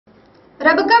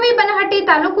ರಬಕವಿ ಬನಹಟ್ಟಿ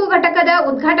ತಾಲೂಕು ಘಟಕದ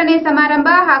ಉದ್ಘಾಟನೆ ಸಮಾರಂಭ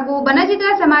ಹಾಗೂ ಬನಜಿಗ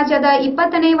ಸಮಾಜದ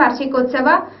 20ನೇ ವಾರ್ಷಿಕೋತ್ಸವ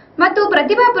ಮತ್ತು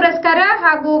ಪ್ರತಿಭಾ ಪುರಸ್ಕಾರ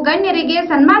ಹಾಗೂ ಗಣ್ಯರಿಗೆ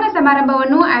ಸನ್ಮಾನ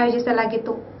ಸಮಾರಂಭವನ್ನು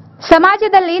ಆಯೋಜಿಸಲಾಗಿತ್ತು.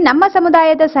 ಸಮಾಜದಲ್ಲಿ ನಮ್ಮ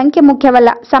ಸಮುದಾಯದ ಸಂಖ್ಯೆ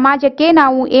ಮುಖ್ಯವಲ್ಲ, ಸಮಾಜಕ್ಕೆ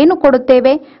ನಾವು ಏನು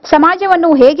ಕೊಡುತ್ತೇವೆ, ಸಮಾಜವನ್ನು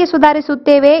ಹೇಗೆ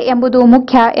ಸುಧಾರಿಸುತ್ತೇವೆ ಎಂಬುದು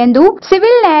ಮುಖ್ಯ ಎಂದು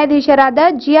ಸಿವಿಲ್ ನ್ಯಾಯಾಧೀಶರಾದ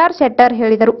ಜಿಆರ್ ಶೆಟ್ಟರ್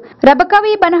ಹೇಳಿದರು.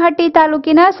 ರಬಕವಿ ಬನಹಟ್ಟಿ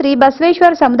ತಾಲೂಕಿನ ಶ್ರೀ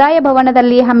ಬಸವೇಶ್ವರ ಸಮುದಾಯ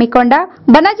ಭವನದಲ್ಲಿ ಹಮ್ಮಿಕೊಂಡ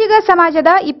ಬನಜಿಗ ಸಮಾಜದ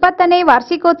 20ನೇ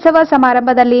ವಾರ್ಷಿಕೋತ್ಸವ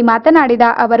ಸಮಾರಂಭದಲ್ಲಿ ಮಾತನಾಡಿದ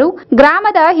ಅವರು,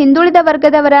 ಗ್ರಾಮದ ಹಿಂದುಳಿದ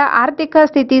ವರ್ಗದವರ ಆರ್ಥಿಕ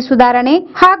ಸ್ಥಿತಿ ಸುಧಾರಣೆ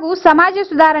ಹಾಗೂ ಸಮಾಜ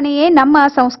ಸುಧಾರಣೆಯೇ ನಮ್ಮ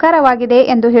ಸಂಸ್ಕಾರವಾಗಿದೆ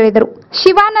ಎಂದು ಹೇಳಿದರು.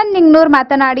 ಶಿವಾನಂದ್ ನಿಂಗ್ನೂರ್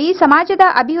ಮಾತನಾಡಿ, ಸಮಾಜದ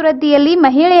ಅಭಿವೃದ್ಧಿಯಲ್ಲಿ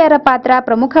ಮಹಿಳೆಯರ ಪಾತ್ರ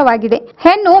ಪ್ರಮುಖವಾಗಿದೆ.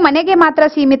 ಹೆಣ್ಣು ಮನೆಗೆ ಮಾತ್ರ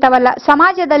ಸೀಮಿತವಲ್ಲ,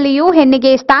 ಸಮಾಜದಲ್ಲಿಯೂ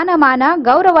ಹೆಣ್ಣಿಗೆ ಸ್ಥಾನಮಾನ,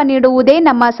 ಗೌರವ ನೀಡುವುದೇ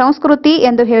ನಮ್ಮ ಸಂಸ್ಕೃತಿ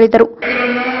ಎಂದು ಹೇಳಿದರು.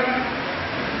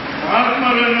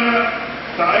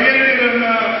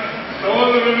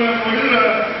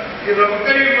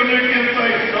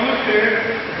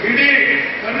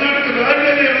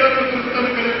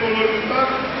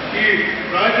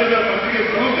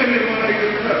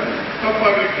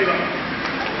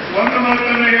 ಒಂದು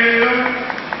ಮಾತನ್ನ ಹೇಳಿದ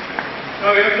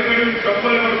ನಾವು ಎಷ್ಟು ಕಡೆ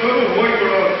ಚಪ್ಪಲಿ ಬಡಿಸೋದು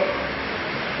ಹೋಗಿಬಿಡೋದು.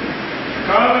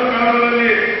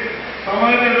 ಕಾಲದಲ್ಲಿ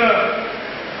ಸಮಾಜದ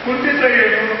ಕುಂಠಿತ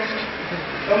ಏನು,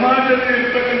 ಸಮಾಜದಲ್ಲಿ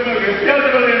ಇರ್ತಕ್ಕಂಥ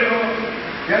ವ್ಯತ್ಯಾಸಗಳೇನು,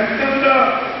 ಎಂತೆಂಥ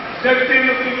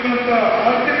ಶಕ್ತಿಯಿಂದ ತುಂಬಿದಂಥ,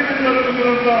 ಆರ್ಥಿಕದಿಂದ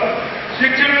ತುಂಬಿದಂಥ,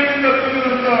 ಶಿಕ್ಷಣದಿಂದ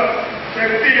ತುಂಬಿದಂಥ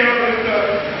ಶಕ್ತಿ ಯಾವುದರಿಂದ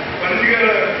ಬಂದಿಗಳ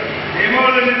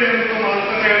ನಿಯಮಾವಳಿಗಳಿದೆ ಅಂತ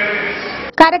ಮಾತನ್ನ ಹೇಳ್ತೀನಿ.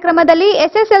 ಕಾರ್ಯಕ್ರಮದಲ್ಲಿ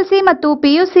ಎಸ್ಎಸ್ಎಲ್ಸಿ ಮತ್ತು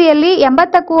ಪಿಯುಸಿಯಲ್ಲಿ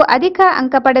 80ಕ್ಕೂ ಅಧಿಕ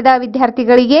ಅಂಕ ಪಡೆದ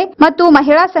ವಿದ್ಯಾರ್ಥಿಗಳಿಗೆ ಮತ್ತು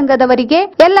ಮಹಿಳಾ ಸಂಘದವರಿಗೆ,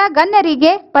 ಎಲ್ಲ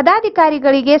ಗಣ್ಯರಿಗೆ,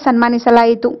 ಪದಾಧಿಕಾರಿಗಳಿಗೆ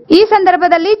ಸನ್ಮಾನಿಸಲಾಯಿತು. ಈ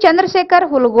ಸಂದರ್ಭದಲ್ಲಿ ಚಂದ್ರಶೇಖರ್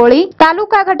ಹುಲಗೋಳಿ,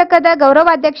 ತಾಲೂಕಾ ಘಟಕದ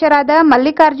ಗೌರವಾಧ್ಯಕ್ಷರಾದ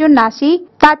ಮಲ್ಲಿಕಾರ್ಜುನ್ ನಾಶಿ,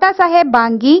 ತಾತಾ ಸಾಹೇಬ್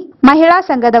ಬಾಂಗಿ, ಮಹಿಳಾ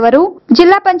ಸಂಘದವರು,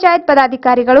 ಜಿಲ್ಲಾ ಪಂಚಾಯತ್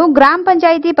ಪದಾಧಿಕಾರಿಗಳು, ಗ್ರಾಮ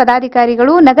ಪಂಚಾಯಿತಿ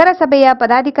ಪದಾಧಿಕಾರಿಗಳು, ನಗರಸಭೆಯ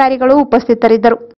ಪದಾಧಿಕಾರಿಗಳು ಉಪಸ್ಥಿತರಿದ್ದರು.